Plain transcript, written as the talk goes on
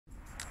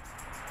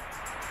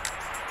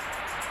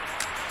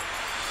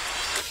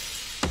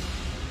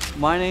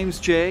My name's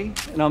Jay,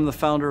 and I'm the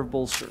founder of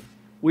Bolstr.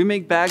 We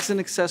make bags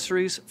and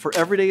accessories for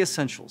everyday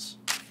essentials,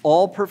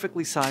 all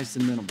perfectly sized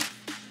and minimal.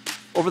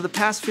 Over the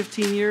past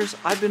 15 years,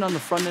 I've been on the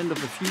front end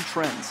of a few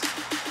trends,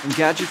 from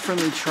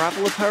gadget-friendly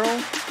travel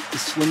apparel to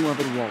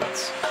slim-leather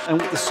wallets.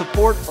 And with the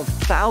support of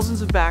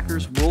thousands of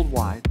backers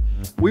worldwide,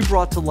 we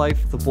brought to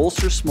life the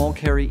Bolstr Small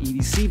Carry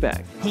EDC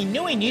bag. He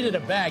knew he needed a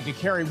bag to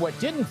carry what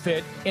didn't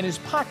fit in his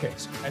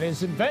pockets, and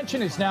his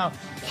invention is now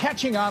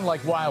catching on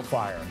like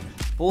wildfire.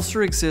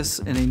 Bolstr exists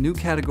in a new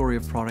category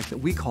of product that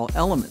we call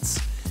elements.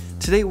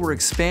 Today we're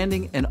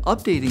expanding and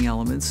updating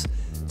elements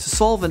to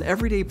solve an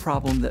everyday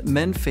problem that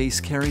men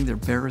face carrying their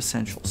bare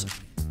essentials.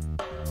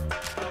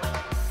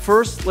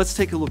 First, let's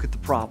take a look at the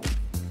problem.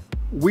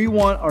 We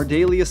want our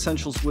daily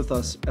essentials with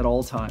us at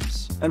all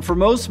times. And for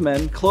most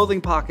men,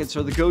 clothing pockets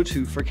are the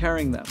go-to for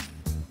carrying them.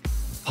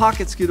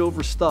 Pockets get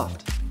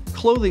overstuffed.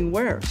 Clothing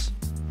wears.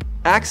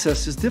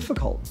 Access is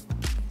difficult.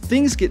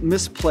 Things get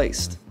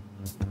misplaced.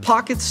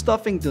 Pocket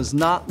stuffing does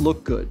not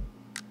look good,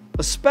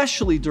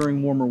 especially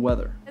during warmer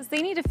weather.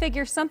 They need to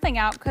figure something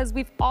out because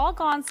we've all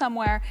gone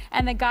somewhere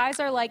and the guys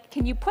are like,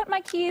 can you put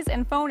my keys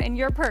and phone in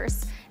your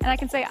purse? And I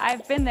can say,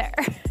 I've been there.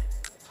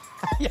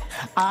 Yeah,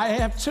 I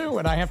have too,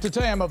 and I have to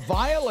tell you, I'm a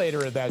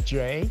violator of that,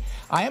 Jay.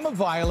 I am a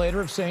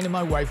violator of saying to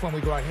my wife when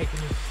we go out, hey,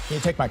 can you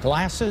take my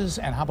glasses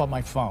and how about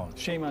my phone?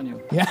 Shame on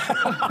you. Yeah.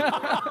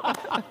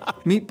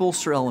 Meet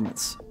Bolstr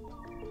elements.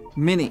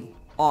 Mini,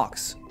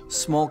 aux,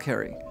 small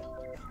carry.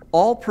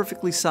 All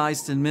perfectly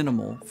sized and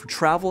minimal for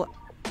travel,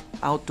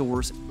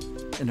 outdoors,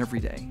 and every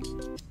day.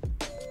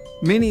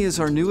 Mini is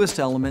our newest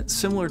element,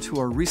 similar to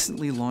our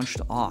recently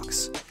launched aux.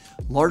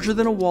 Larger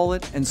than a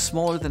wallet and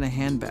smaller than a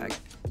handbag.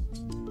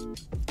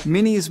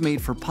 Mini is made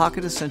for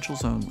pocket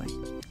essentials only.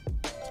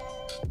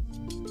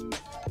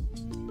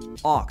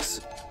 Aux,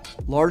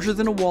 larger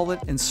than a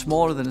wallet and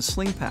smaller than a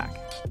sling pack.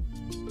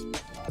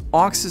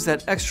 Aux is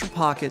that extra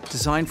pocket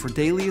designed for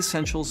daily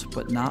essentials,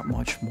 but not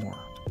much more.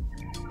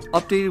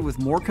 Updated with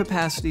more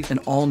capacity and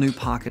all new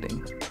pocketing.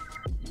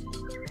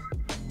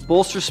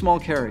 Bolstr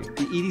Small Carry,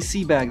 the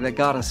EDC bag that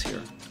got us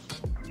here.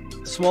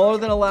 Smaller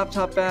than a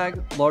laptop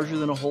bag, larger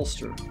than a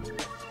holster.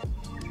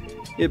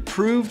 It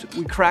proved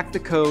we cracked the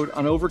code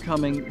on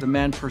overcoming the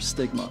man purse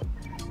stigma.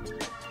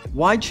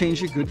 Why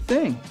change a good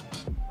thing?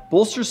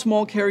 Bolstr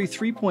Small Carry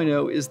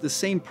 3.0 is the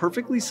same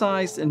perfectly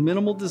sized and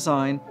minimal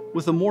design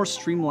with a more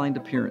streamlined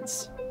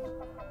appearance.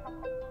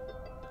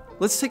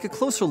 Let's take a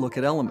closer look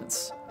at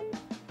elements.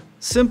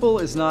 Simple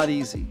is not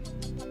easy.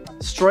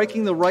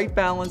 Striking the right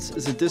balance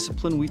is a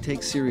discipline we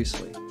take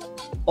seriously.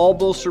 All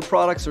Bolstr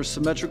products are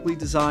symmetrically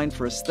designed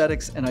for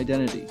aesthetics and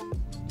identity.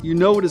 You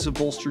know it is a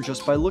Bolstr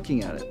just by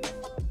looking at it.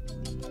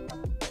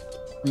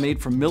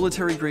 Made from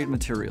military-grade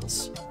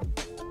materials.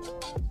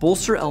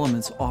 Bolstr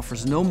Elements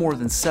offers no more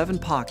than 7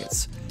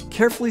 pockets,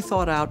 carefully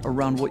thought out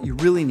around what you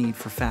really need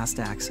for fast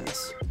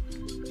access.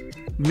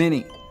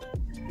 Mini,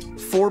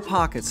 4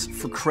 pockets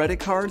for credit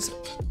cards,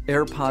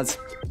 AirPods,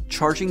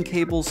 charging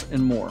cables,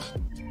 and more.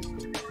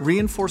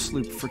 Reinforced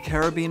loop for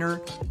carabiner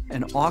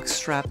and aux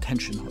strap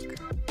tension hook.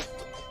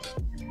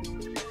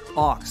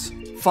 Aux,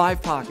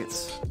 5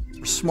 pockets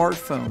for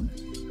smartphone,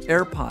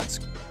 AirPods,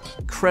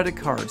 credit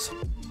cards,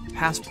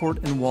 passport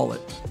and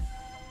wallet.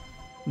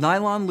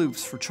 Nylon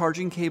loops for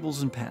charging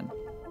cables and pen,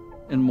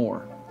 and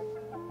more.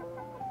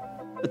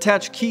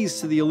 Attach keys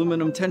to the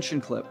aluminum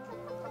tension clip.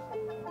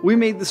 We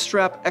made the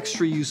strap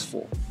extra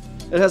useful.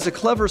 It has a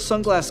clever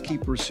sunglass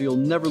keeper so you'll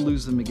never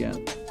lose them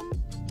again.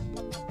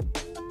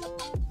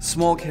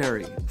 Small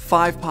carry,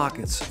 5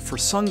 pockets for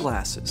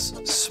sunglasses,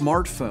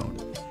 smartphone,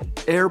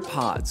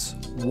 AirPods,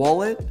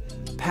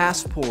 wallet,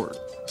 passport,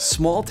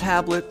 small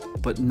tablet,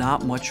 but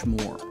not much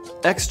more.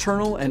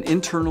 External and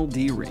internal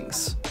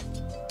D-rings.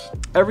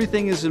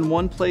 Everything is in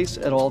one place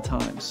at all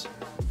times.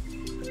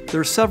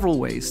 There are several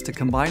ways to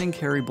combine and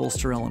carry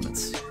Bolstr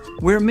elements.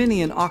 Wear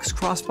Mini in aux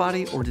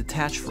crossbody or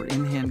detach for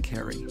in-hand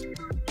carry.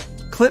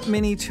 Clip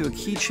Mini to a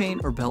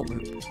keychain or belt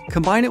loop.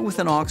 Combine it with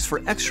an aux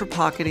for extra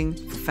pocketing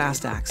for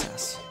fast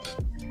access.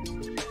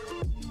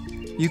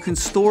 You can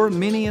store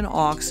Mini and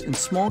aux in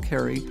small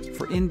carry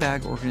for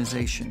in-bag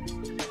organization.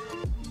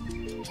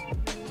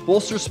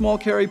 Bolstr Small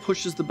Carry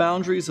pushes the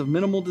boundaries of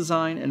minimal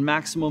design and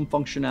maximum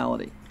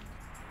functionality.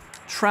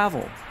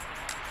 Travel,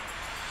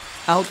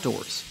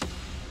 outdoors,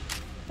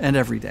 and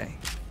every day.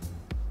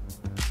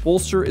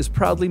 Bolstr is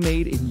proudly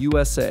made in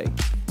USA.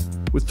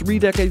 With 3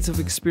 decades of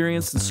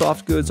experience in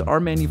soft goods, our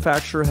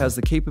manufacturer has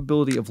the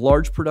capability of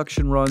large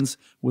production runs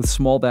with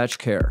small batch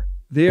care.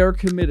 They are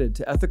committed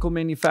to ethical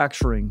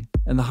manufacturing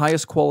and the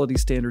highest quality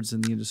standards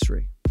in the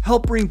industry.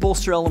 Help bring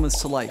Bolstr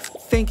elements to life.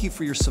 Thank you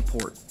for your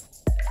support.